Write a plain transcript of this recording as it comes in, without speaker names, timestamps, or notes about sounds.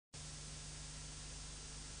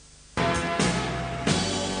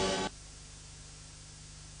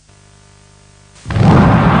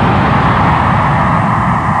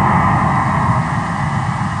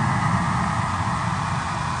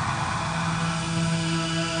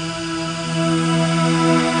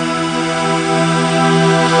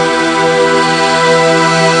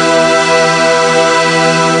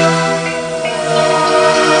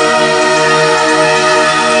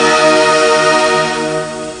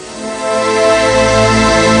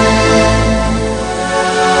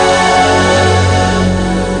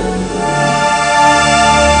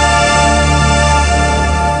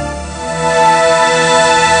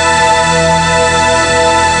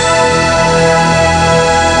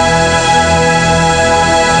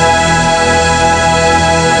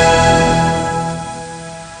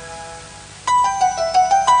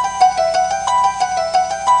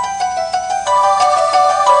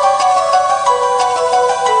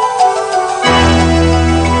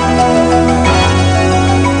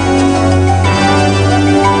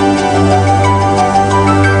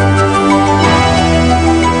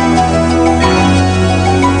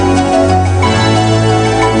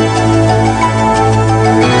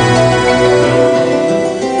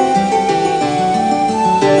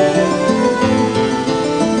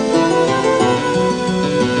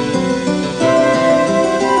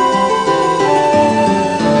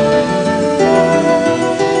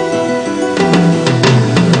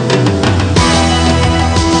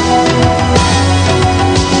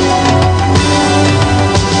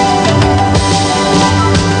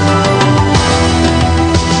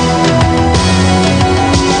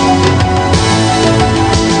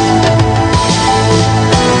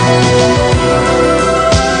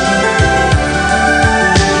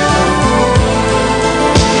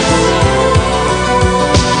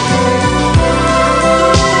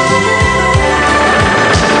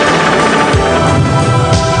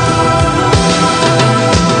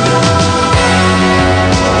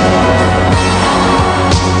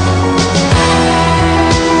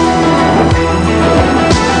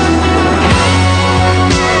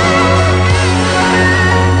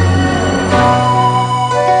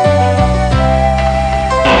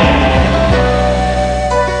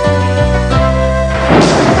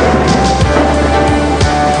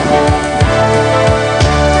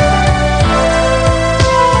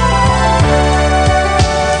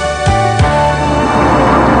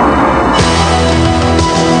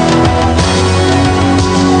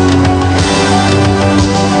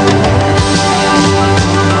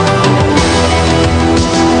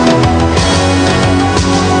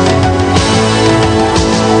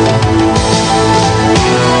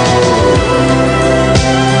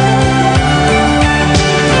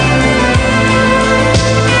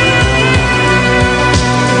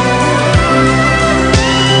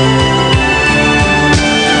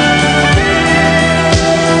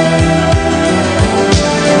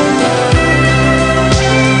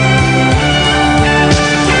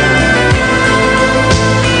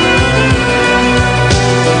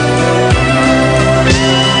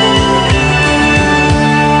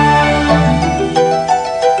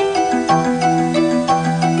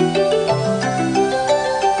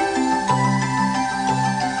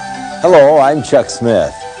I'm Chuck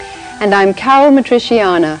Smith. And I'm Carol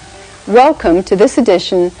Matriciana. Welcome to this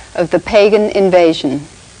edition of the Pagan Invasion.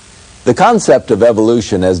 The concept of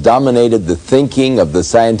evolution has dominated the thinking of the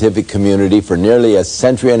scientific community for nearly a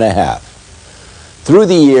century and a half. Through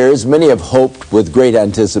the years, many have hoped with great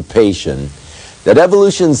anticipation that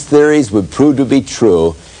evolution's theories would prove to be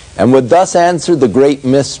true and would thus answer the great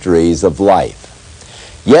mysteries of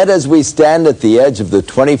life. Yet as we stand at the edge of the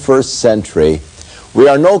 21st century, we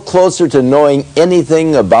are no closer to knowing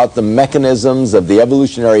anything about the mechanisms of the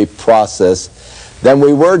evolutionary process than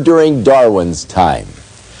we were during Darwin's time.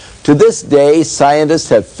 To this day, scientists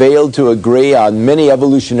have failed to agree on many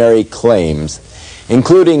evolutionary claims,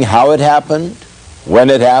 including how it happened, when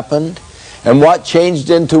it happened, and what changed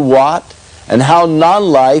into what, and how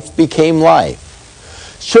non-life became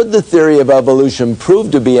life. Should the theory of evolution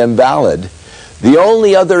prove to be invalid, the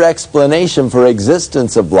only other explanation for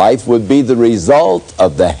existence of life would be the result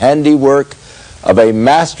of the handiwork of a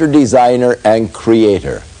master designer and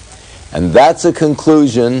creator. And that's a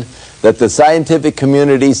conclusion that the scientific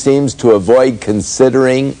community seems to avoid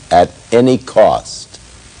considering at any cost.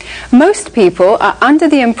 Most people are under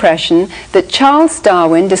the impression that Charles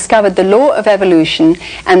Darwin discovered the law of evolution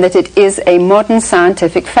and that it is a modern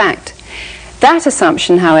scientific fact. That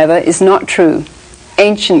assumption, however, is not true.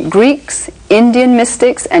 Ancient Greeks, Indian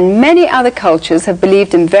mystics, and many other cultures have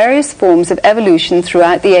believed in various forms of evolution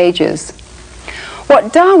throughout the ages.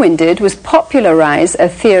 What Darwin did was popularize a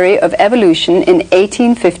theory of evolution in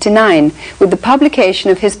 1859 with the publication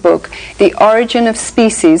of his book, The Origin of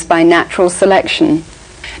Species by Natural Selection.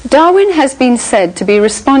 Darwin has been said to be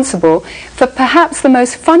responsible for perhaps the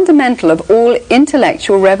most fundamental of all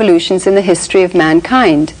intellectual revolutions in the history of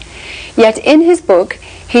mankind. Yet in his book,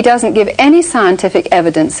 he doesn't give any scientific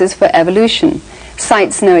evidences for evolution,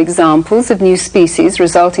 cites no examples of new species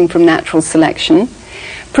resulting from natural selection,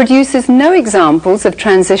 produces no examples of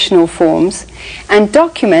transitional forms, and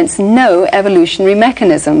documents no evolutionary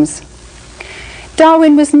mechanisms.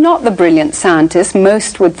 Darwin was not the brilliant scientist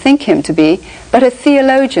most would think him to be, but a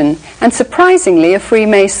theologian, and surprisingly a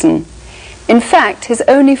Freemason. In fact, his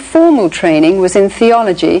only formal training was in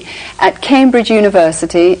theology at Cambridge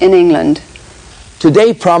University in England.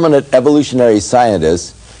 Today, prominent evolutionary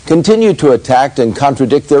scientists continue to attack and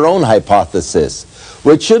contradict their own hypothesis,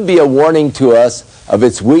 which should be a warning to us of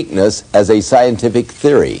its weakness as a scientific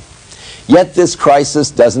theory. Yet this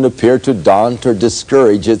crisis doesn't appear to daunt or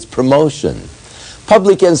discourage its promotion.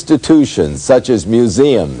 Public institutions such as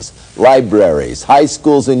museums, libraries, high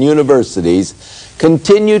schools, and universities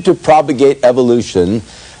continue to propagate evolution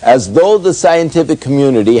as though the scientific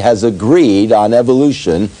community has agreed on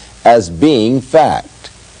evolution as being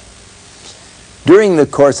fact. During the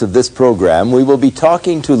course of this program, we will be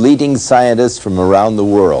talking to leading scientists from around the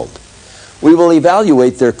world. We will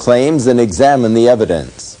evaluate their claims and examine the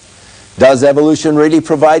evidence. Does evolution really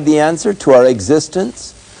provide the answer to our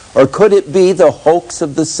existence? Or could it be the hoax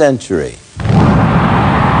of the century?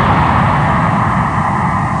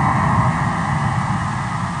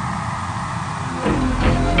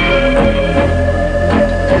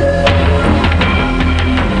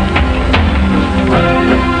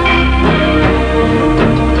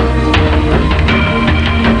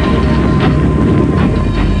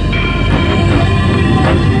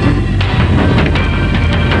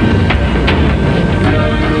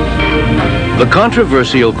 The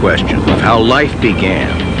controversial question of how life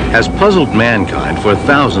began has puzzled mankind for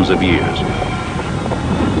thousands of years.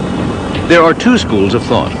 There are two schools of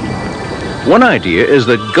thought. One idea is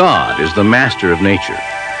that God is the master of nature,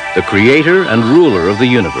 the creator and ruler of the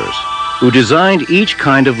universe, who designed each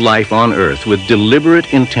kind of life on earth with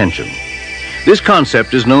deliberate intention. This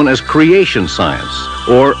concept is known as creation science,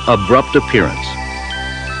 or abrupt appearance.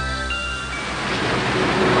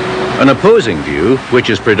 An opposing view, which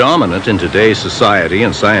is predominant in today's society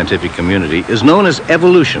and scientific community, is known as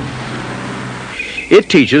evolution. It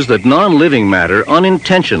teaches that non-living matter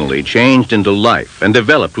unintentionally changed into life and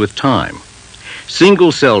developed with time.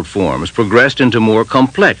 Single-celled forms progressed into more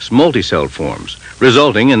complex multi-celled forms,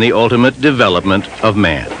 resulting in the ultimate development of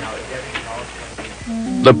man.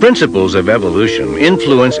 The principles of evolution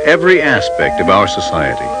influence every aspect of our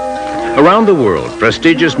society. Around the world,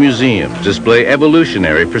 prestigious museums display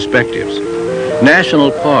evolutionary perspectives.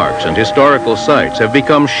 National parks and historical sites have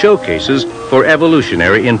become showcases for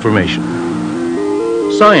evolutionary information.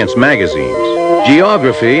 Science magazines,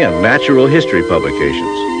 geography and natural history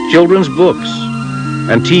publications, children's books,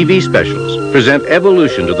 and TV specials present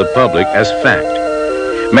evolution to the public as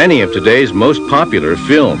fact. Many of today's most popular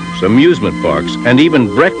films, amusement parks, and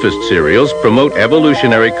even breakfast cereals promote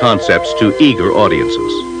evolutionary concepts to eager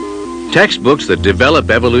audiences. Textbooks that develop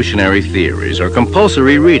evolutionary theories are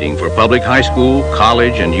compulsory reading for public high school,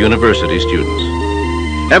 college, and university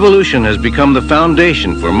students. Evolution has become the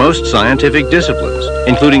foundation for most scientific disciplines,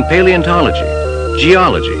 including paleontology,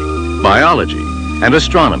 geology, biology, and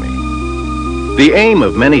astronomy. The aim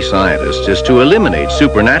of many scientists is to eliminate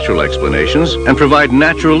supernatural explanations and provide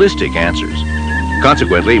naturalistic answers.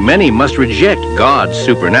 Consequently, many must reject God's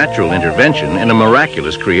supernatural intervention in a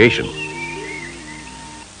miraculous creation.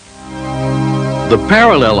 The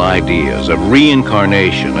parallel ideas of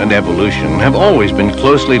reincarnation and evolution have always been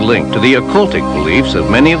closely linked to the occultic beliefs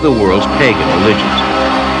of many of the world's pagan religions.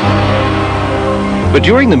 But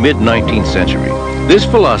during the mid-19th century, this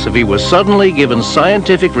philosophy was suddenly given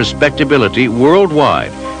scientific respectability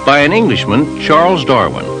worldwide by an Englishman, Charles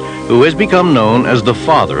Darwin, who has become known as the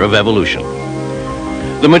father of evolution.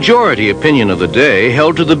 The majority opinion of the day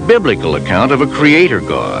held to the biblical account of a creator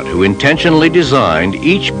God who intentionally designed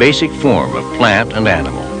each basic form of plant and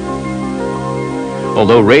animal.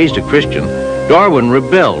 Although raised a Christian, Darwin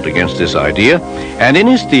rebelled against this idea and in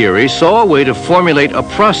his theory saw a way to formulate a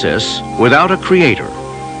process without a creator.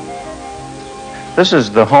 This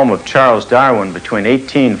is the home of Charles Darwin between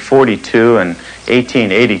 1842 and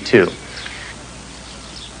 1882.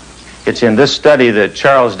 It's in this study that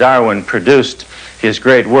Charles Darwin produced his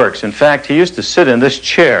great works. In fact, he used to sit in this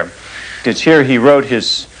chair. It's here he wrote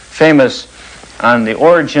his famous On the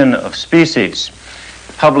Origin of Species,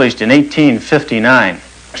 published in 1859.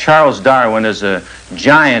 Charles Darwin is a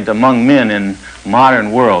giant among men in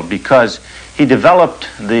modern world because he developed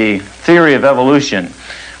the theory of evolution,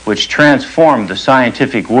 which transformed the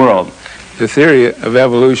scientific world. The theory of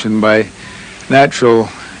evolution by natural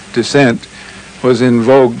descent was in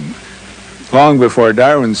vogue long before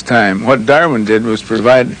Darwin's time. What Darwin did was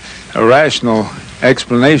provide a rational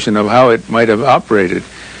explanation of how it might have operated.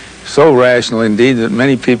 So rational indeed that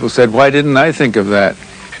many people said, why didn't I think of that?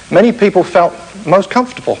 Many people felt most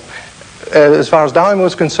comfortable. As far as Darwin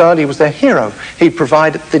was concerned, he was their hero. He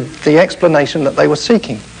provided the explanation that they were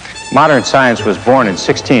seeking. Modern science was born in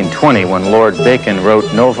 1620 when Lord Bacon wrote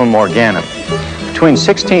Novum Organum. Between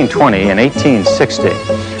 1620 and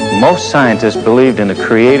 1860, most scientists believed in a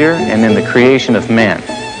creator and in the creation of man.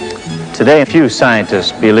 Today, few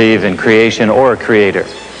scientists believe in creation or a creator.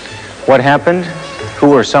 What happened?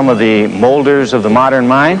 Who are some of the molders of the modern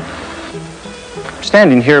mind? I'm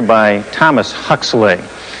standing here by Thomas Huxley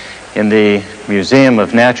in the Museum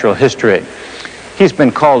of Natural History. He's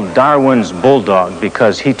been called Darwin's bulldog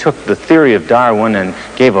because he took the theory of Darwin and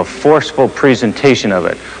gave a forceful presentation of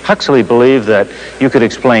it. Huxley believed that you could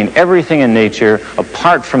explain everything in nature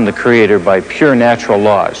apart from the creator by pure natural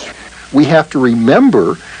laws. We have to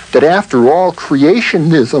remember that after all,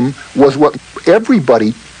 creationism was what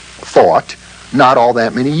everybody thought not all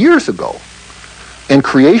that many years ago. And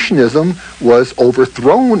creationism was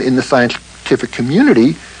overthrown in the scientific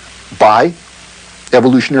community by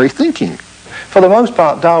evolutionary thinking. For the most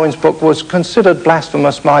part, Darwin's book was considered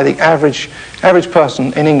blasphemous by the average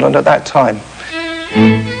person in England at that time.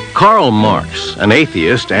 Karl Marx, an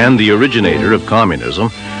atheist and the originator of communism,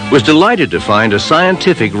 was delighted to find a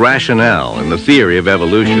scientific rationale in the theory of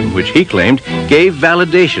evolution, which he claimed gave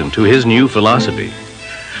validation to his new philosophy.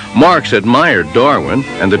 Marx admired Darwin,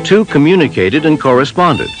 and the two communicated and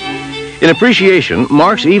corresponded. In appreciation,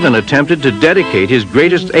 Marx even attempted to dedicate his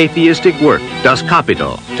greatest atheistic work, Das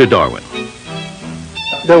Kapital, to Darwin.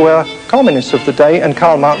 There were communists of the day, and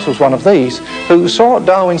Karl Marx was one of these, who saw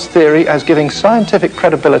Darwin's theory as giving scientific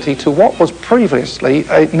credibility to what was previously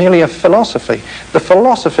merely a philosophy. The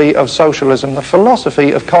philosophy of socialism, the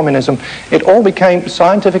philosophy of communism, it all became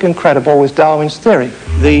scientific and credible with Darwin's theory.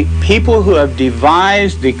 The people who have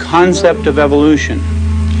devised the concept of evolution,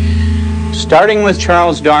 starting with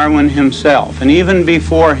Charles Darwin himself, and even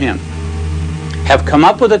before him, have come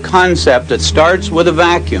up with a concept that starts with a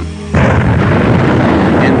vacuum.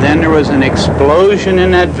 And then there was an explosion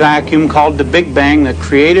in that vacuum called the Big Bang that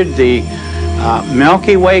created the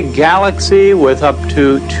Milky Way galaxy with up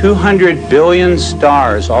to 200 billion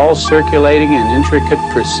stars, all circulating in intricate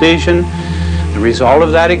precision. The result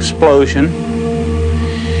of that explosion,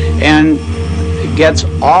 and it gets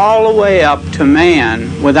all the way up to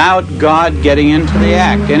man without God getting into the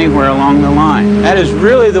act anywhere along the line. That is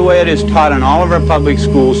really the way it is taught in all of our public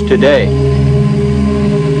schools today.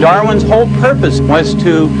 Darwin's whole purpose was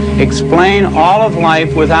to explain all of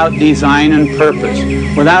life without design and purpose,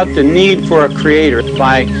 without the need for a creator,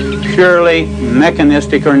 by purely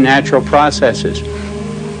mechanistic or natural processes.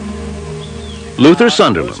 Luther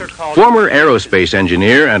Sunderland, former aerospace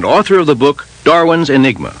engineer and author of the book Darwin's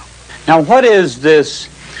Enigma. Now, what is this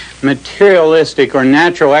materialistic or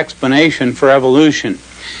natural explanation for evolution?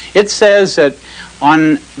 It says that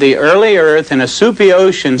on the early Earth, in a soupy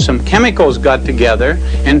ocean, some chemicals got together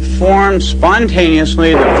and formed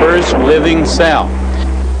spontaneously the first living cell.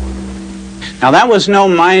 Now, that was no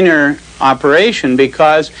minor operation,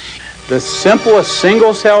 because the simplest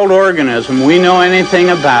single-celled organism we know anything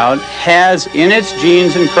about has in its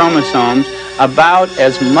genes and chromosomes about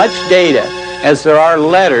as much data as there are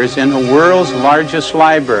letters in the world's largest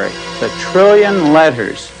library, 1 trillion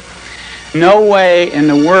letters. No way in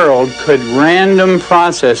the world could random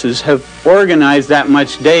processes have organized that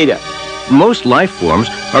much data. Most life forms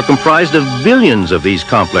are comprised of billions of these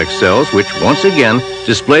complex cells, which once again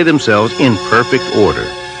display themselves in perfect order.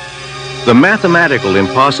 The mathematical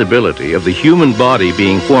impossibility of the human body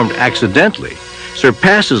being formed accidentally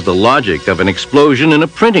surpasses the logic of an explosion in a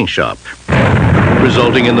printing shop,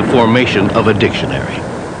 resulting in the formation of a dictionary.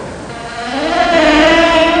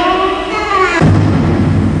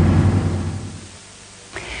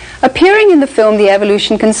 Appearing in the film The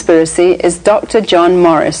Evolution Conspiracy is Dr. John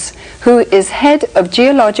Morris, who is head of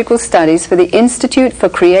geological studies for the Institute for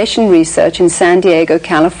Creation Research in San Diego,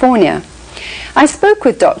 California. I spoke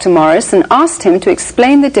with Dr. Morris and asked him to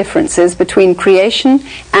explain the differences between creation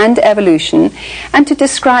and evolution and to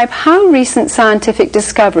describe how recent scientific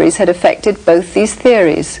discoveries had affected both these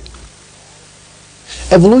theories.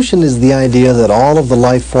 Evolution is the idea that all of the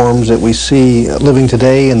life forms that we see living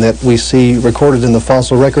today and that we see recorded in the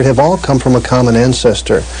fossil record have all come from a common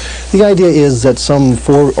ancestor. The idea is that some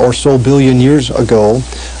 4 or so billion years ago,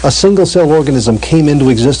 a single-cell organism came into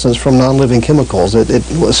existence from non-living chemicals. It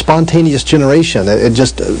was spontaneous generation. It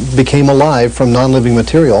just became alive from non-living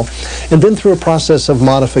material. And then through a process of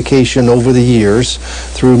modification over the years,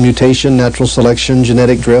 through mutation, natural selection,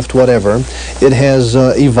 genetic drift, whatever, it has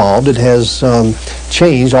evolved. It has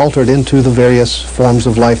changed, altered into the various forms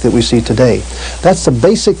of life that we see today. That's the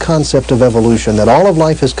basic concept of evolution, that all of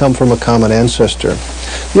life has come from a common ancestor.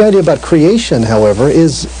 The idea about creation, however,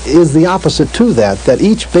 is the opposite to that, that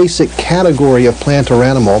each basic category of plant or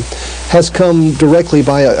animal has come directly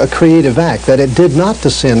by a creative act, that it did not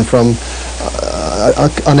descend from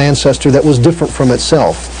an ancestor that was different from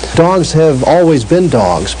itself. Dogs have always been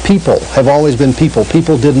dogs. People have always been people.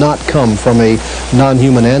 People did not come from a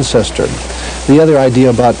non-human ancestor. The other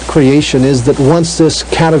idea about creation is that once this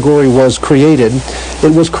category was created,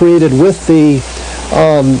 it was created with the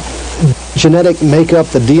genetic makeup,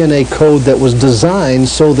 the DNA code that was designed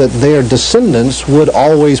so that their descendants would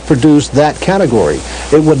always produce that category.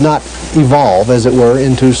 It would not evolve, as it were,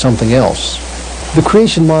 into something else. The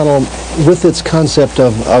creation model, with its concept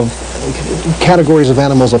of categories of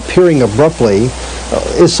animals appearing abruptly,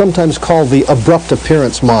 is sometimes called the abrupt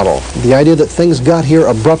appearance model. The idea that things got here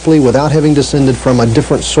abruptly without having descended from a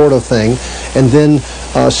different sort of thing. And then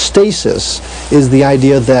stasis is the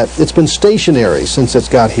idea that it's been stationary since it's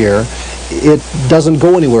got here. It doesn't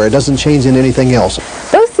go anywhere. It doesn't change in anything else.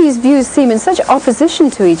 Both these views seem in such opposition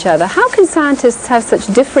to each other. How can scientists have such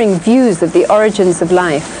differing views of the origins of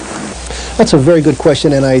life? That's a very good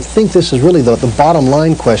question, and I think this is really the bottom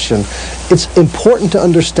line question. It's important to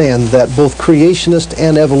understand that both creationists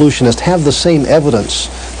and evolutionists have the same evidence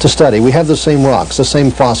to study. We have the same rocks, the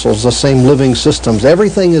same fossils, the same living systems.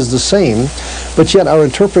 Everything is the same, but yet our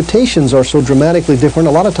interpretations are so dramatically different.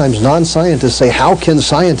 A lot of times non-scientists say, how can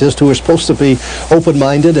scientists who are supposed to be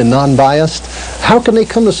open-minded and non-biased, how can they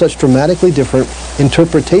come to such dramatically different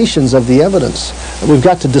interpretations of the evidence? We've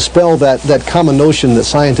got to dispel that common notion that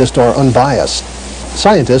scientists are unbiased.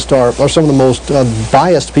 Scientists are some of the most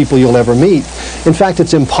biased people you'll ever meet. In fact,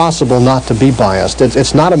 it's impossible not to be biased.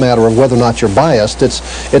 It's not a matter of whether or not you're biased.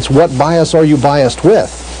 It's what bias are you biased with.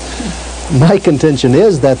 My contention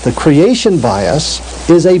is that the creation bias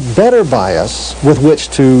is a better bias with which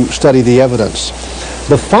to study the evidence.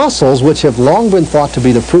 The fossils, which have long been thought to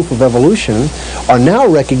be the proof of evolution, are now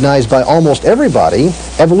recognized by almost everybody,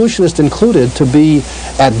 evolutionists included, to be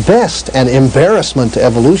at best an embarrassment to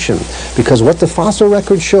evolution, because what the fossil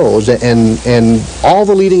record shows, and all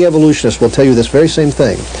the leading evolutionists will tell you this very same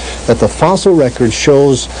thing, that the fossil record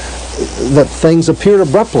shows that things appeared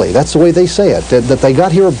abruptly. That's the way they say it, that they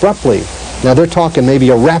got here abruptly. Now they're talking maybe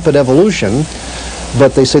a rapid evolution,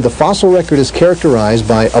 but they say the fossil record is characterized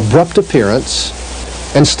by abrupt appearance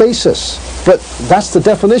and stasis. But that's the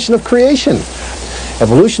definition of creation.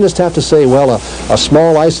 Evolutionists have to say, well, a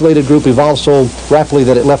small isolated group evolved so rapidly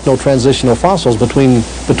that it left no transitional fossils between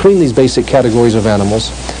these basic categories of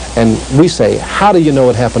animals. And we say, how do you know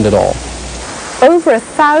it happened at all? Over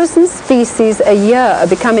 1,000 species a year are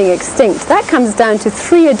becoming extinct. That comes down to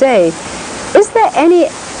 3 a day. Is there any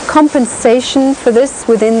compensation for this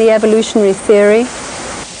within the evolutionary theory?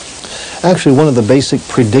 Actually, one of the basic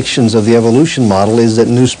predictions of the evolution model is that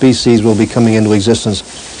new species will be coming into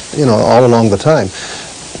existence, all along the time.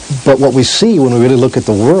 But what we see when we really look at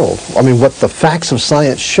the world, what the facts of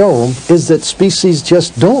science show is that species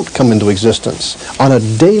just don't come into existence. On a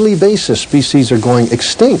daily basis, species are going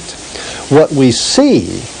extinct. What we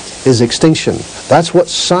see is extinction. That's what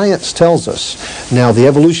science tells us. Now, the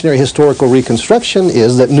evolutionary historical reconstruction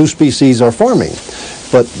is that new species are forming.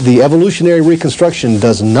 But the evolutionary reconstruction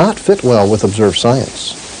does not fit well with observed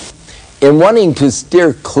science. In wanting to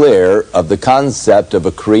steer clear of the concept of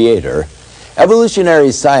a creator,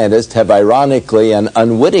 evolutionary scientists have ironically and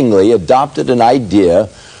unwittingly adopted an idea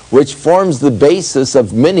which forms the basis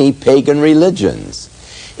of many pagan religions.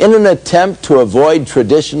 In an attempt to avoid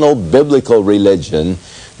traditional biblical religion,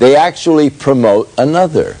 they actually promote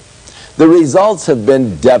another. The results have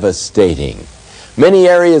been devastating. Many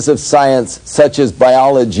areas of science, such as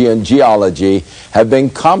biology and geology, have been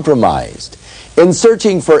compromised. In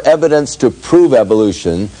searching for evidence to prove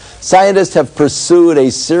evolution, scientists have pursued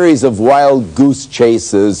a series of wild goose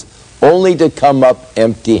chases only to come up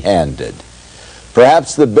empty-handed.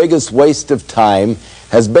 Perhaps the biggest waste of time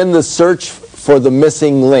has been the search for the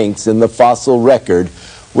missing links in the fossil record,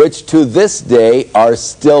 which to this day are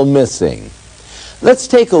still missing. Let's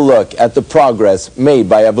take a look at the progress made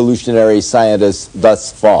by evolutionary scientists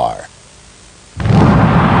thus far.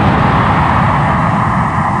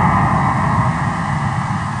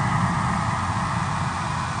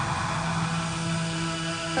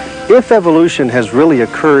 If evolution has really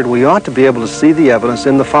occurred, we ought to be able to see the evidence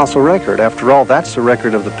in the fossil record. After all, that's the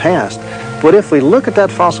record of the past. But if we look at that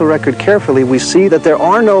fossil record carefully, we see that there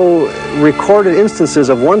are no recorded instances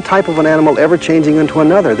of one type of an animal ever changing into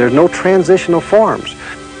another. There's no transitional forms.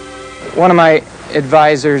 One of my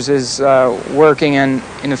advisors is working in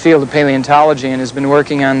the field of paleontology and has been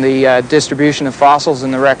working on the distribution of fossils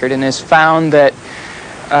in the record and has found that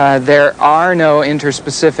there are no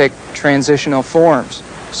interspecific transitional forms.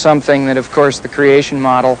 Something that, of course, the creation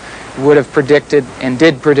model would have predicted and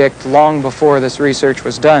did predict long before this research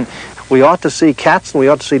was done. We ought to see cats and we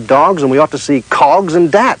ought to see dogs and we ought to see cogs and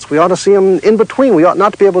dats. We ought to see them in between. We ought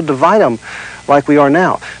not to be able to divide them like we are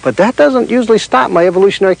now. But that doesn't usually stop my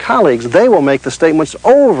evolutionary colleagues. They will make the statements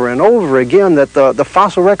over and over again that the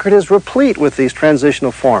fossil record is replete with these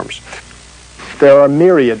transitional forms. There are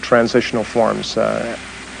myriad transitional forms.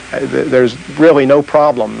 There's really no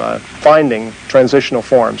problem finding transitional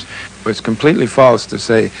forms. It's completely false to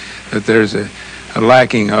say that there's a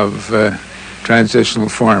lacking of transitional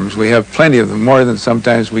forms. We have plenty of them, more than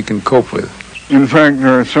sometimes we can cope with. In fact,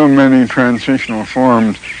 there are so many transitional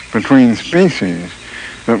forms between species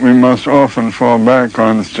that we must often fall back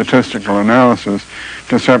on statistical analysis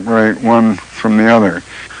to separate one from the other.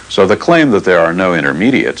 So the claim that there are no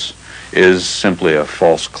intermediates is simply a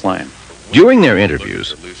false claim. During their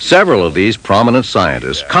interviews, several of these prominent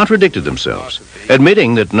scientists contradicted themselves,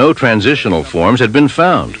 admitting that no transitional forms had been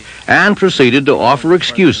found, and proceeded to offer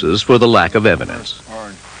excuses for the lack of evidence.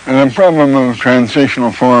 And the problem of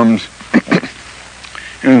transitional forms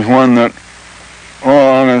is one that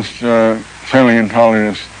all honest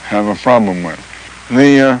paleontologists have a problem with.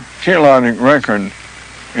 The geologic record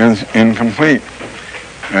is incomplete.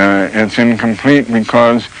 It's incomplete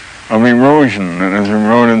because of erosion that has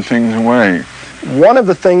eroded things away. One of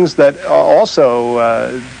the things that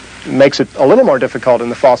also makes it a little more difficult in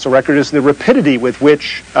the fossil record is the rapidity with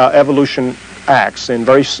which evolution acts in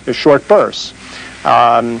very short bursts.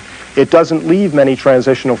 It doesn't leave many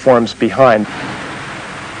transitional forms behind.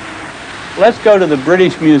 Let's go to the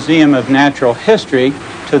British Museum of Natural History,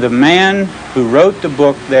 to the man who wrote the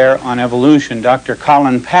book there on evolution, Dr.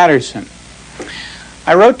 Colin Patterson.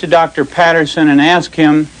 I wrote to Dr. Patterson and asked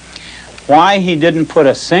him why he didn't put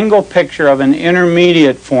a single picture of an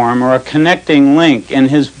intermediate form or a connecting link in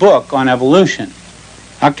his book on evolution.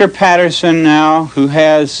 Dr. Patterson now, who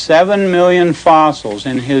has 7 million fossils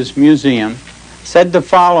in his museum, said the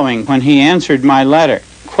following when he answered my letter,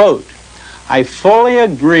 quote, "I fully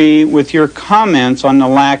agree with your comments on the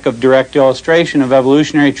lack of direct illustration of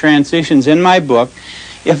evolutionary transitions in my book.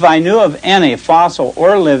 If I knew of any, fossil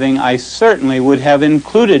or living, I certainly would have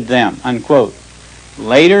included them," unquote.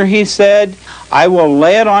 Later he said, "I will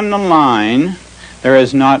lay it on the line. There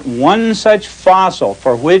is not one such fossil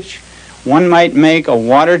for which one might make a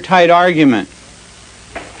watertight argument."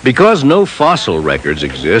 Because no fossil records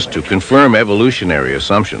exist to confirm evolutionary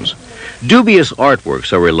assumptions, dubious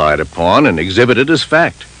artworks are relied upon and exhibited as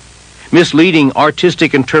fact. Misleading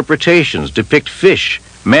artistic interpretations depict fish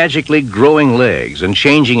magically growing legs and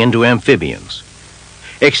changing into amphibians,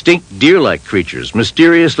 extinct deer-like creatures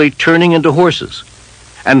mysteriously turning into horses,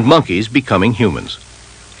 and monkeys becoming humans.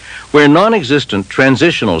 Where non-existent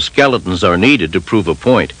transitional skeletons are needed to prove a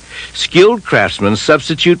point, skilled craftsmen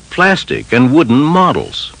substitute plastic and wooden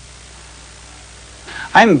models.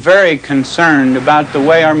 I'm very concerned about the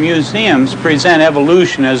way our museums present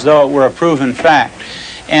evolution as though it were a proven fact.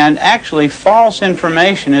 And actually, false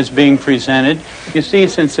information is being presented. You see,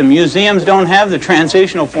 since the museums don't have the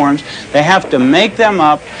transitional forms, they have to make them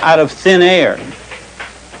up out of thin air.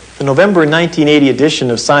 The November 1980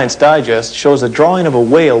 edition of Science Digest shows a drawing of a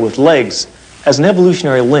whale with legs as an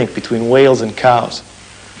evolutionary link between whales and cows.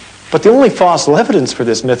 But the only fossil evidence for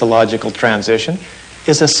this mythological transition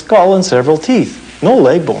is a skull and several teeth, no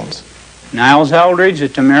leg bones. Niles Eldridge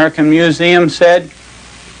at the American Museum said,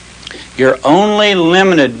 "You're only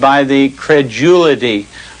limited by the credulity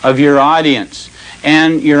of your audience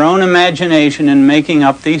and your own imagination in making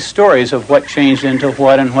up these stories of what changed into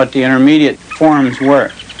what and what the intermediate forms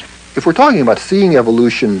were." If we're talking about seeing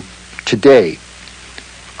evolution today,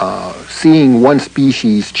 seeing one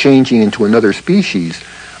species changing into another species,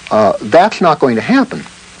 that's not going to happen.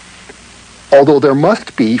 Although there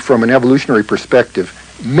must be, from an evolutionary perspective,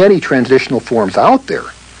 many transitional forms out there,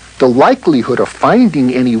 the likelihood of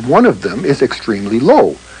finding any one of them is extremely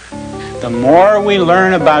low. The more we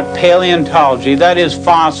learn about paleontology, that is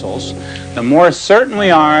fossils, the more certain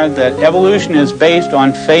we are that evolution is based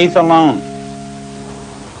on faith alone.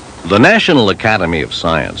 The National Academy of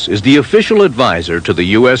Science is the official advisor to the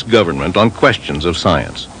U.S. government on questions of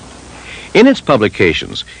science. In its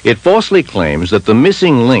publications, it falsely claims that the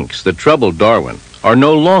missing links that troubled Darwin are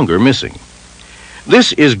no longer missing.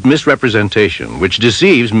 This is misrepresentation which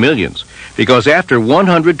deceives millions, because after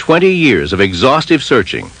 120 years of exhaustive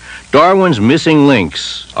searching, Darwin's missing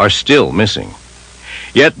links are still missing.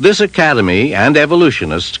 Yet this academy and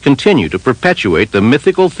evolutionists continue to perpetuate the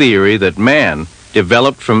mythical theory that man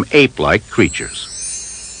developed from ape-like creatures.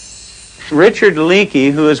 Richard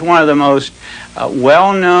Leakey, who is one of the most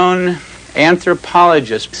well-known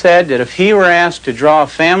anthropologists, said that if he were asked to draw a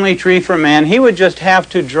family tree for man, he would just have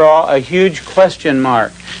to draw a huge question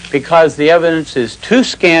mark because the evidence is too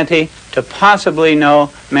scanty to possibly know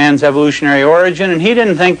man's evolutionary origin, and he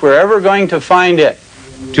didn't think we're ever going to find it.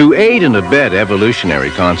 To aid and abet evolutionary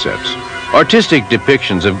concepts, artistic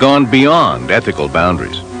depictions have gone beyond ethical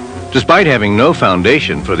boundaries. Despite having no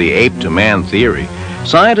foundation for the ape-to-man theory,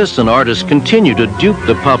 scientists and artists continue to dupe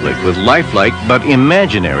the public with lifelike but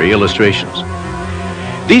imaginary illustrations.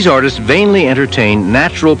 These artists vainly entertain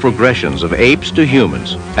natural progressions of apes to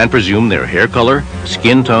humans and presume their hair color,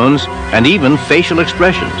 skin tones, and even facial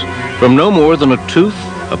expressions from no more than a tooth,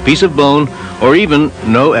 a piece of bone, or even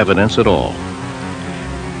no evidence at all.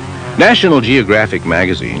 National Geographic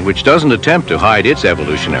magazine, which doesn't attempt to hide its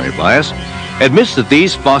evolutionary bias, admits that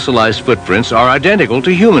these fossilized footprints are identical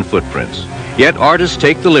to human footprints. Yet artists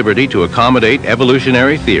take the liberty to accommodate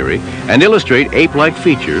evolutionary theory and illustrate ape-like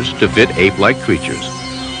features to fit ape-like creatures.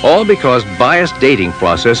 All because biased dating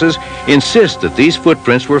processes insist that these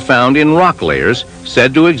footprints were found in rock layers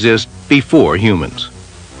said to exist before humans.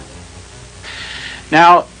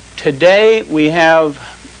 Now, today we have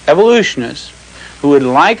evolutionists who would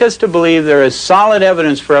like us to believe there is solid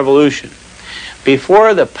evidence for evolution.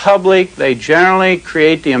 Before the public, they generally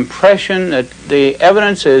create the impression that the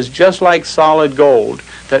evidence is just like solid gold,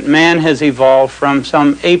 that man has evolved from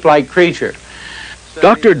some ape-like creature.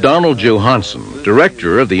 Dr. Donald Johanson,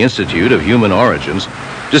 director of the Institute of Human Origins,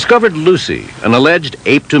 discovered Lucy, an alleged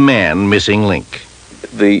ape-to-man missing link.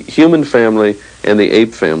 The human family and the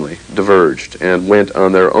ape family diverged and went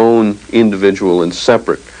on their own individual and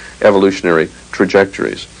separate evolutionary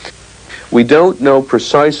trajectories. We don't know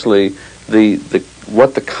precisely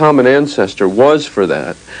what the common ancestor was for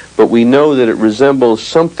that, but we know that it resembles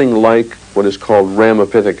something like what is called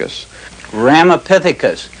Ramapithecus.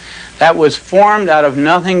 Ramapithecus. That was formed out of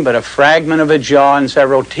nothing but a fragment of a jaw and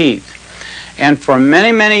several teeth. And for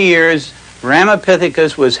many, many years,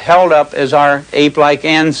 Ramapithecus was held up as our ape-like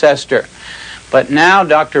ancestor. But now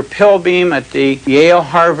Dr. Pilbeam at the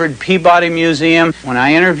Yale-Harvard Peabody Museum, when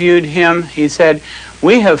I interviewed him, he said,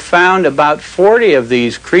 "We have found about 40 of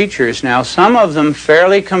these creatures now, some of them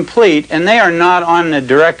fairly complete, and they are not on the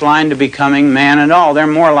direct line to becoming man at all. They're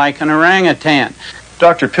more like an orangutan."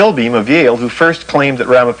 Dr. Pilbeam of Yale, who first claimed that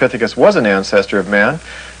Ramapithecus was an ancestor of man,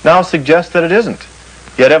 now suggests that it isn't.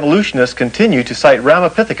 Yet evolutionists continue to cite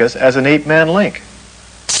Ramapithecus as an ape-man link.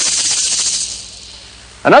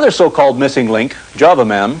 Another so-called missing link, Java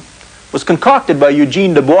Man, was concocted by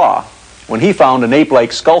Eugene Dubois when he found an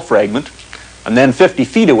ape-like skull fragment, and then 50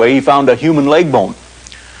 feet away he found a human leg bone.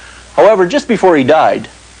 However, just before he died,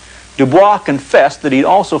 Dubois confessed that he'd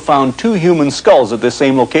also found 2 human skulls at this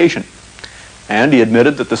same location, and he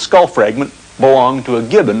admitted that the skull fragment belonged to a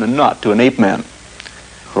gibbon and not to an ape man.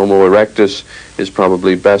 Homo erectus is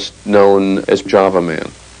probably best known as Java man.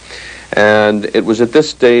 And it was at this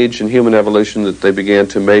stage in human evolution that they began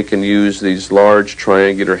to make and use these large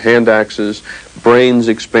triangular hand axes. Brains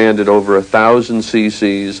expanded over 1,000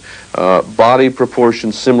 cc's, body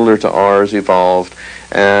proportions similar to ours evolved,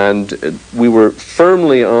 and we were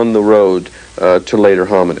firmly on the road to later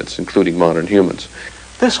hominids, including modern humans.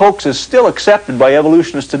 This hoax is still accepted by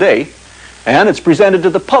evolutionists today, and it's presented to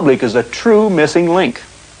the public as a true missing link.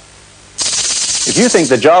 If you think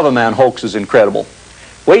the Java Man hoax is incredible,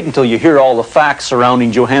 wait until you hear all the facts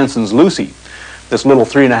surrounding Johansson's Lucy, this little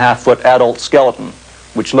 3.5-foot adult skeleton,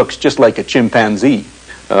 which looks just like a chimpanzee.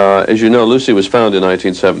 As you know, Lucy was found in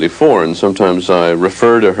 1974, and sometimes I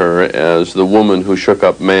refer to her as the woman who shook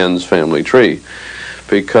up man's family tree,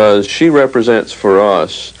 because she represents for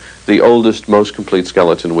us the oldest, most complete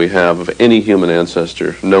skeleton we have of any human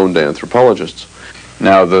ancestor known to anthropologists.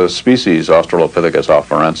 Now, the species Australopithecus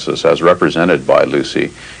afarensis, as represented by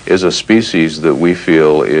Lucy, is a species that we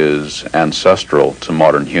feel is ancestral to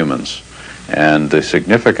modern humans. And the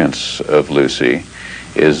significance of Lucy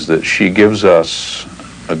is that she gives us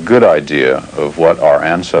a good idea of what our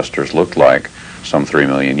ancestors looked like some 3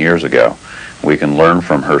 million years ago. We can learn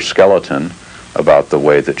from her skeleton about the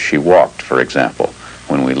way that she walked, for example.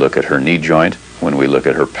 When we look at her knee joint, when we look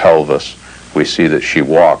at her pelvis, we see that she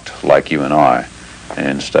walked like you and I,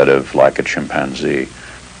 instead of like a chimpanzee.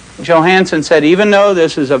 Johansson said, even though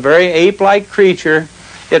this is a very ape-like creature,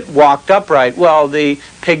 it walked upright. Well, the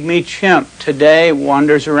pygmy chimp today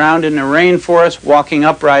wanders around in the rainforest walking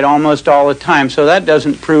upright almost all the time, so that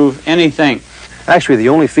doesn't prove anything. Actually, the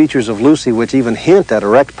only features of Lucy which even hint at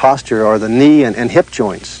erect posture are the knee and hip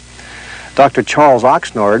joints. Dr. Charles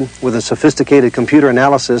Oxnard, with a sophisticated computer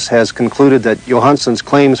analysis, has concluded that Johansson's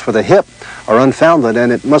claims for the hip are unfounded,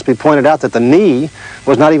 and it must be pointed out that the knee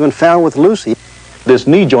was not even found with Lucy. This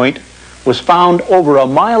knee joint was found over a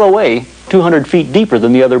mile away, 200 feet deeper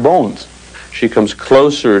than the other bones. She comes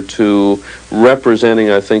closer to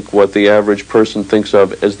representing, I think, what the average person thinks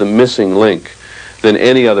of as the missing link than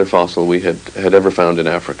any other fossil we had ever found in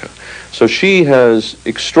Africa. So she has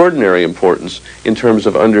extraordinary importance in terms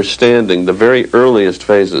of understanding the very earliest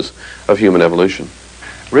phases of human evolution.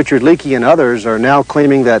 Richard Leakey and others are now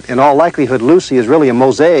claiming that, in all likelihood, Lucy is really a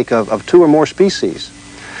mosaic of 2 or more species.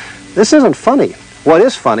 This isn't funny. What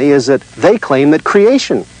is funny is that they claim that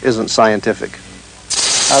creation isn't scientific.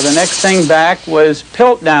 The next thing back was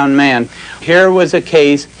Piltdown Man. Here was a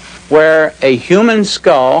case where a human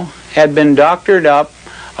skull had been doctored up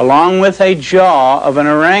along with a jaw of an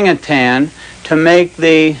orangutan to make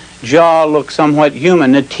the jaw look somewhat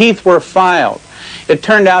human. The teeth were filed. It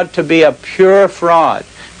turned out to be a pure fraud.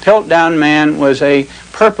 Piltdown Man was a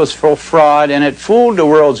purposeful fraud, and it fooled the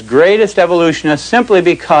world's greatest evolutionists simply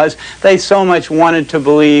because they so much wanted to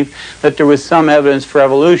believe that there was some evidence for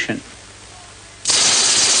evolution.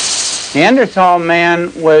 Neanderthal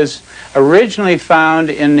man was originally found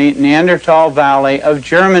in the Neanderthal Valley of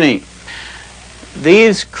Germany.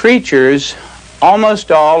 These creatures,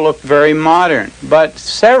 almost all, looked very modern, but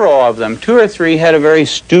several of them, 2 or 3, had a very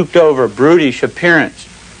stooped-over, brutish appearance.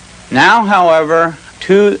 Now, however,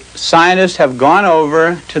 2 scientists have gone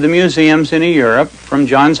over to the museums in Europe from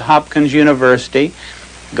Johns Hopkins University,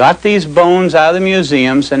 got these bones out of the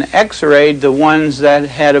museums and x-rayed the ones that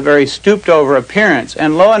had a very stooped-over appearance.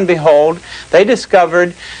 And lo and behold, they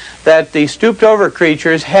discovered that the stooped-over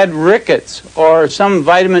creatures had rickets or some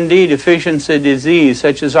vitamin D deficiency disease,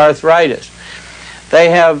 such as arthritis.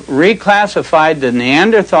 They have reclassified the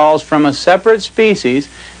Neanderthals from a separate species,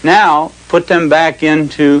 now put them back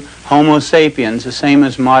into Homo sapiens, the same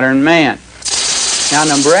as modern man. Now,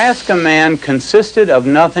 Nebraska man consisted of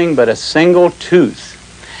nothing but a single tooth.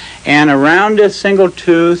 And around this single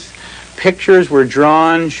tooth, pictures were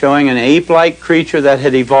drawn showing an ape-like creature that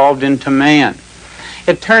had evolved into man.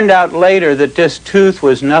 It turned out later that this tooth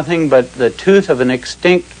was nothing but the tooth of an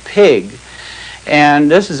extinct pig. And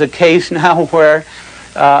this is a case now where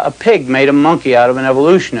a pig made a monkey out of an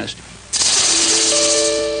evolutionist.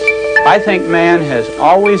 I think man has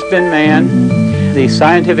always been man. The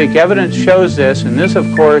scientific evidence shows this, and this, of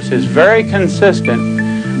course, is very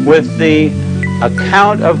consistent with the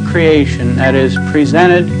account of creation that is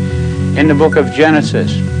presented in the book of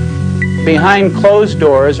Genesis. Behind closed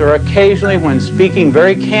doors, or occasionally when speaking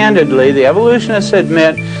very candidly, the evolutionists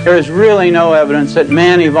admit there is really no evidence that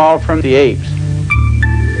man evolved from the apes.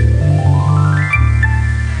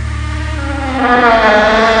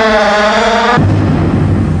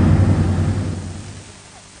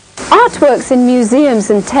 Artworks in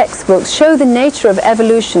museums and textbooks show the nature of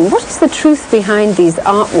evolution. What is the truth behind these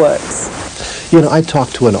artworks? You know, I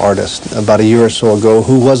talked to an artist about a year or so ago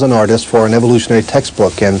who was an artist for an evolutionary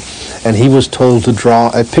textbook, and he was told to draw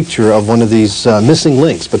a picture of one of these missing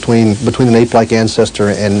links between an ape-like ancestor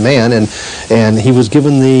and man, and he was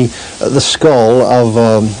given the skull of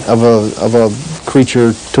a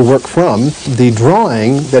creature to work from. The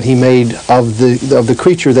drawing that he made of the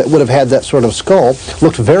creature that would have had that sort of skull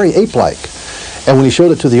looked very ape-like. And when he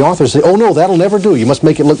showed it to the authors, they said, "Oh no, that'll never do. You must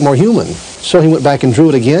make it look more human." So he went back and drew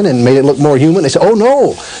it again and made it look more human. They said, "Oh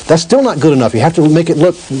no, that's still not good enough. You have to make it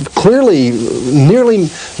look clearly, nearly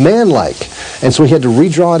man-like." And so he had to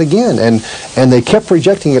redraw it again, and they kept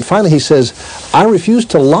rejecting it. Finally, he says, "I refuse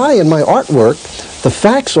to lie in my artwork. The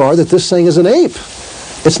facts are that this thing is an ape.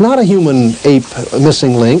 It's not a human-ape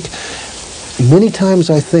missing link." Many times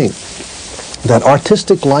I think that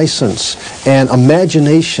artistic license and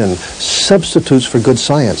imagination substitutes for good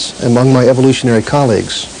science among my evolutionary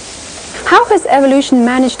colleagues. How has evolution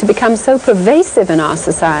managed to become so pervasive in our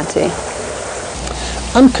society?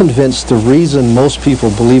 I'm convinced the reason most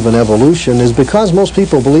people believe in evolution is because most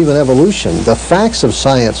people believe in evolution. The facts of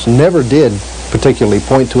science never did particularly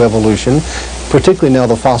point to evolution. Particularly now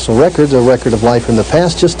the fossil record, a record of life in the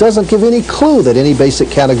past, just doesn't give any clue that any basic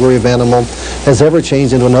category of animal has ever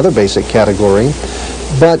changed into another basic category.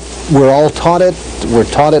 But we're all taught it. We're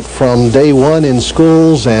taught it from day one in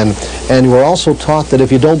schools, and we're also taught that if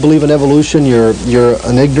you don't believe in evolution, you're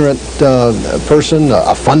an ignorant person,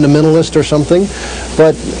 a fundamentalist or something.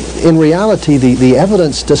 But in reality, the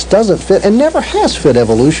evidence just doesn't fit and never has fit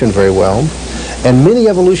evolution very well. And many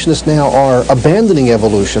evolutionists now are abandoning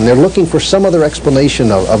evolution. They're looking for some other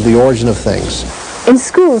explanation of the origin of things. In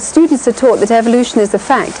schools, students are taught that evolution is a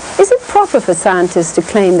fact. Is it proper for scientists to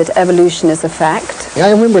claim that evolution is a fact?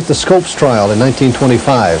 I remember at the Scopes trial in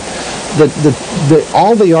 1925,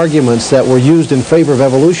 all the arguments that were used in favor of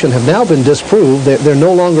evolution have now been disproved. They're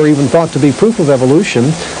no longer even thought to be proof of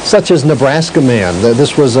evolution, such as Nebraska man.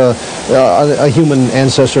 This was a human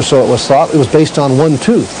ancestor, so it was thought. It was based on one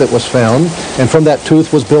tooth that was found, and from that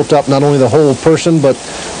tooth was built up not only the whole person, but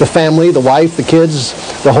the family, the wife, the kids,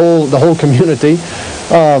 the whole community,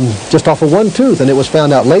 just off of one tooth. And it was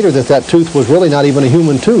found out later that that tooth was really not even a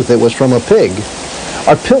human tooth. It was from a pig.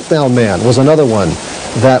 Our Piltdown man was another one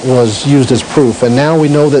that was used as proof, and now we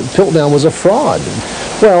know that Piltdown was a fraud.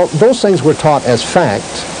 Well, those things were taught as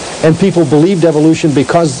fact, and people believed evolution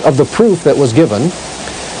because of the proof that was given,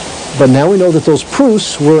 but now we know that those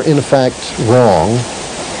proofs were in fact wrong,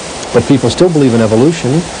 but people still believe in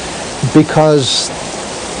evolution because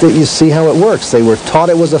you see how it works. They were taught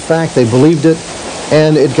it was a fact, they believed it,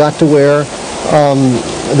 and it got to where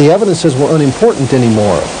the evidences were unimportant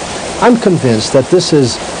anymore. I'm convinced that this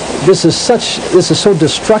is so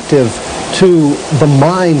destructive to the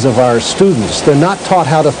minds of our students. They're not taught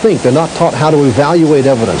how to think. They're not taught how to evaluate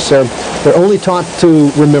evidence. They're only taught to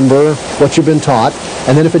remember what you've been taught,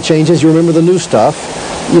 and then if it changes, you remember the new stuff.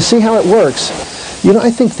 You see how it works. You know, I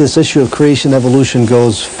think this issue of creation evolution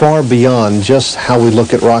goes far beyond just how we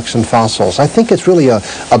look at rocks and fossils. I think it's really a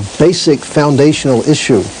basic foundational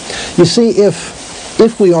issue. You see,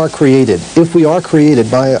 if we are created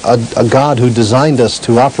by a God who designed us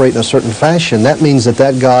to operate in a certain fashion, that means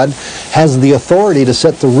that God has the authority to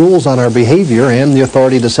set the rules on our behavior and the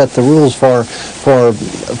authority to set the rules for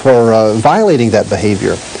violating that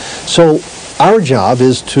behavior. So our job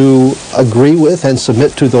is to agree with and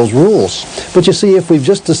submit to those rules. But you see, if we've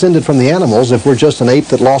just descended from the animals, if we're just an ape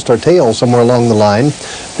that lost our tail somewhere along the line,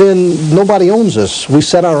 then nobody owns us. We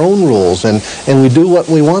set our own rules, and we do what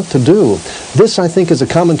we want to do. This, I think, is a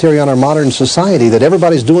commentary on our modern society, that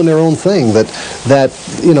everybody's doing their own thing, that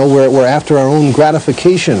you know, we're after our own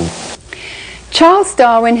gratification. Charles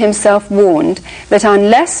Darwin himself warned that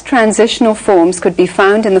unless transitional forms could be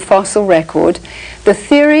found in the fossil record, the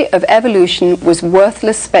theory of evolution was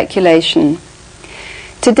worthless speculation.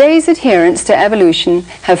 Today's adherents to evolution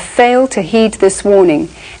have failed to heed this warning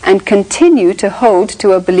and continue to hold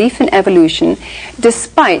to a belief in evolution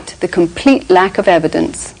despite the complete lack of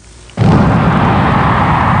evidence.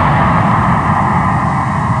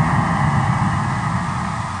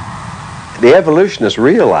 The evolutionists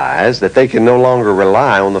realize that they can no longer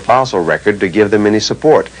rely on the fossil record to give them any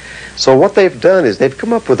support. So what they've done is they've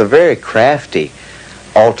come up with a very crafty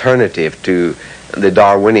alternative to the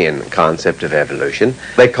Darwinian concept of evolution.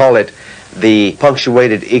 They call it the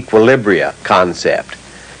punctuated equilibria concept.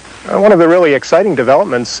 One of the really exciting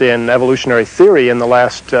developments in evolutionary theory in the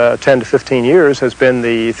last 10 to 15 years has been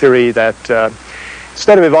the theory that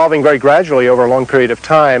instead of evolving very gradually over a long period of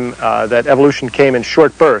time, that evolution came in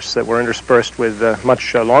short bursts that were interspersed with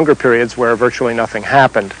much longer periods where virtually nothing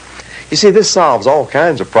happened. You see, this solves all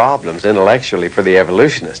kinds of problems intellectually for the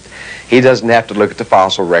evolutionist. He doesn't have to look at the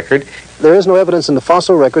fossil record. There is no evidence in the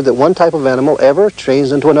fossil record that one type of animal ever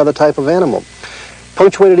changed into another type of animal.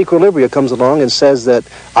 Punctuated equilibria comes along and says that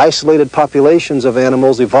isolated populations of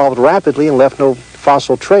animals evolved rapidly and left no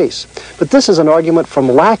fossil trace. But this is an argument from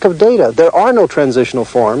lack of data. There are no transitional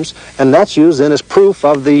forms, and that's used then as proof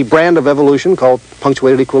of the brand of evolution called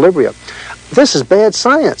punctuated equilibria. This is bad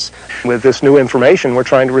science. With this new information, we're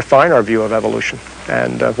trying to refine our view of evolution.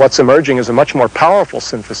 And what's emerging is a much more powerful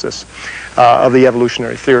synthesis of the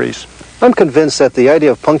evolutionary theories. I'm convinced that the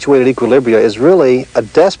idea of punctuated equilibria is really a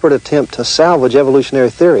desperate attempt to salvage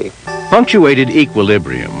evolutionary theory. Punctuated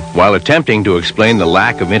equilibrium, while attempting to explain the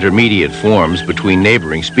lack of intermediate forms between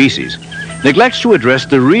neighboring species, neglects to address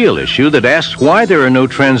the real issue that asks why there are no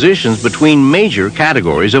transitions between major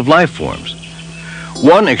categories of life forms.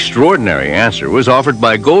 One extraordinary answer was offered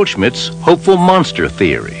by Goldschmidt's hopeful monster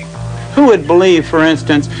theory. Who would believe, for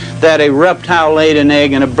instance, that a reptile laid an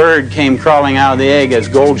egg and a bird came crawling out of the egg, as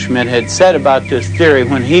Goldschmidt had said about this theory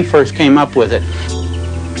when he first came up with it?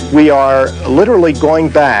 We are literally going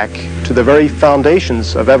back to the very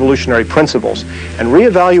foundations of evolutionary principles and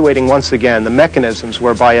reevaluating once again the mechanisms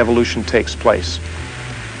whereby evolution takes place.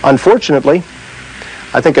 Unfortunately,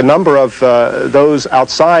 I think a number of those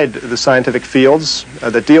outside the scientific fields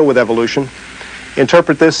that deal with evolution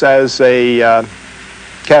interpret this as a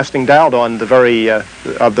casting doubt on the very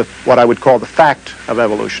what I would call the fact of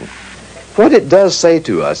evolution. What it does say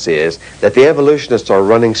to us is that the evolutionists are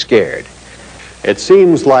running scared. It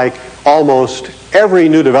seems like almost every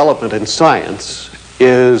new development in science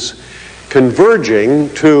is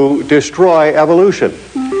converging to destroy evolution.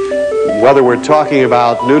 Whether we're talking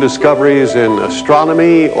about new discoveries in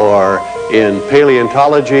astronomy or in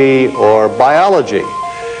paleontology or biology,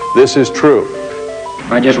 this is true.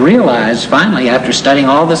 I just realized finally, after studying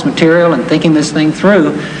all this material and thinking this thing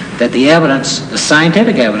through, that the evidence, the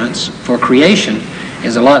scientific evidence for creation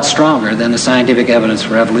is a lot stronger than the scientific evidence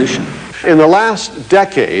for evolution. In the last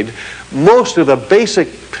decade, most of the basic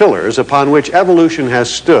pillars upon which evolution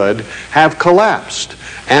has stood have collapsed,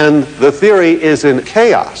 and the theory is in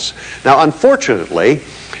chaos. Now, unfortunately,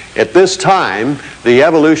 at this time, the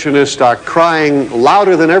evolutionists are crying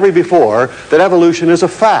louder than ever before that evolution is a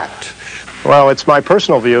fact. Well, it's my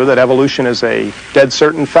personal view that evolution is a dead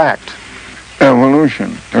certain fact.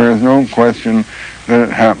 Evolution. There is no question that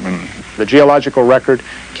it happened. The geological record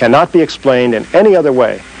cannot be explained in any other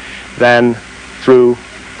way than through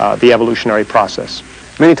the evolutionary process.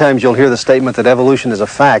 Many times you'll hear the statement that evolution is a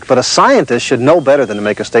fact, but a scientist should know better than to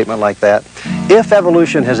make a statement like that. If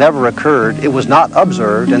evolution has ever occurred, it was not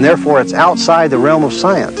observed, and therefore it's outside the realm of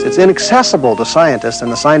science. It's inaccessible to scientists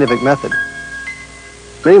and the scientific method.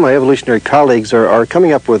 Many of my evolutionary colleagues are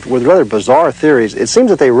coming up with rather bizarre theories. It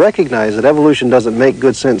seems that they recognize that evolution doesn't make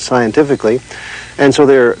good sense scientifically, and so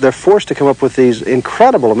they're forced to come up with these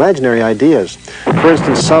incredible imaginary ideas. For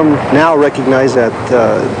instance, some now recognize that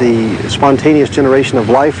the spontaneous generation of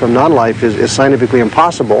life from non-life is scientifically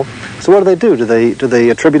impossible. So what do? Do they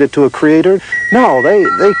attribute it to a creator? No,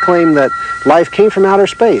 they claim that life came from outer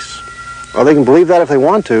space. Well, they can believe that if they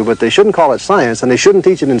want to, but they shouldn't call it science, and they shouldn't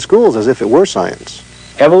teach it in schools as if it were science.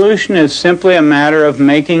 Evolution is simply a matter of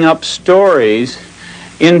making up stories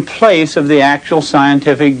in place of the actual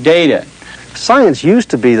scientific data. Science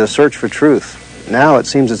used to be the search for truth. Now it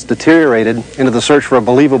seems it's deteriorated into the search for a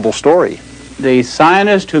believable story. The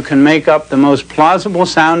scientist who can make up the most plausible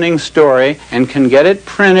sounding story and can get it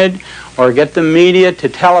printed or get the media to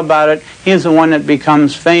tell about it, he's the one that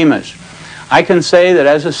becomes famous. I can say that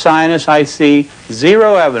as a scientist I see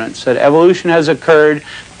zero evidence that evolution has occurred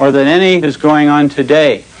or that any is going on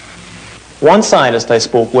today. One scientist I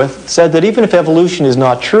spoke with said that even if evolution is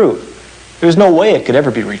not true, there's no way it could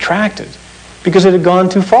ever be retracted because it had gone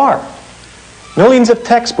too far. Millions of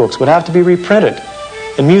textbooks would have to be reprinted,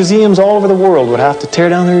 and museums all over the world would have to tear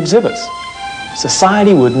down their exhibits.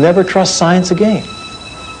 Society would never trust science again.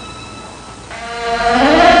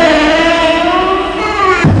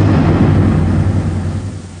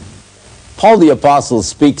 Paul the Apostle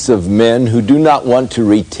speaks of men who do not want to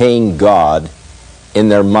retain God in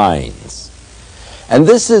their minds. And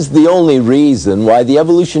this is the only reason why the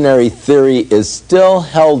evolutionary theory is still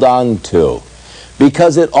held on to,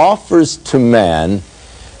 because it offers to man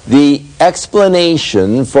the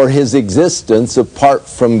explanation for his existence apart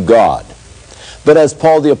from God. But as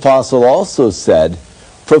Paul the Apostle also said,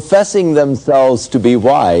 professing themselves to be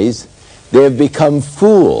wise, they have become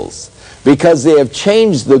fools, because they have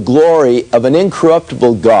changed the glory of an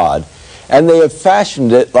incorruptible God, and they have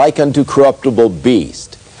fashioned it like unto corruptible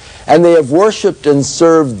beast. And they have worshipped and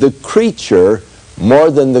served the creature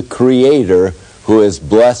more than the Creator, who is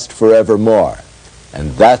blessed forevermore.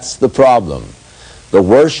 And that's the problem. The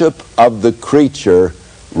worship of the creature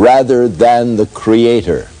rather than the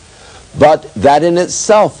Creator. But that in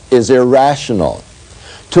itself is irrational.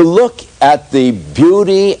 To look at the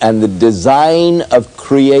beauty and the design of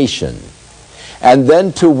creation and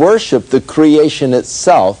then to worship the creation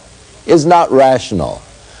itself is not rational.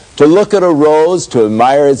 To look at a rose, to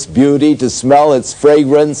admire its beauty, to smell its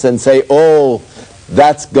fragrance and say, oh,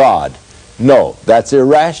 that's God. No, that's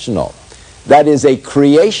irrational. That is a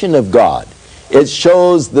creation of God. It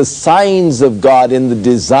shows the signs of God in the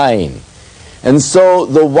design. And so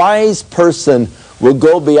the wise person will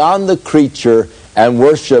go beyond the creature and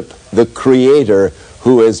worship the Creator,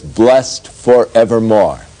 who is blessed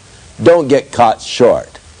forevermore. Don't get caught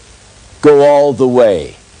short. Go all the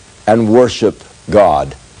way and worship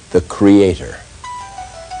God, the Creator.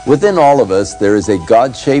 Within all of us, there is a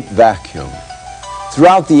God-shaped vacuum.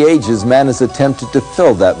 Throughout the ages, man has attempted to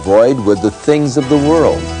fill that void with the things of the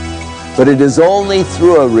world. But it is only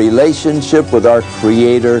through a relationship with our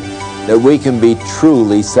Creator that we can be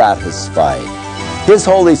truly satisfied. His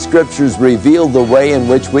Holy Scriptures reveal the way in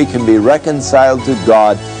which we can be reconciled to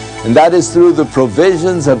God, and that is through the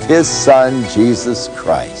provisions of His Son, Jesus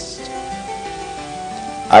Christ.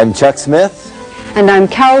 I'm Chuck Smith. And I'm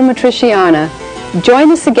Carol Matriciana.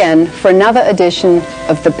 Join us again for another edition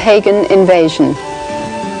of The Pagan Invasion.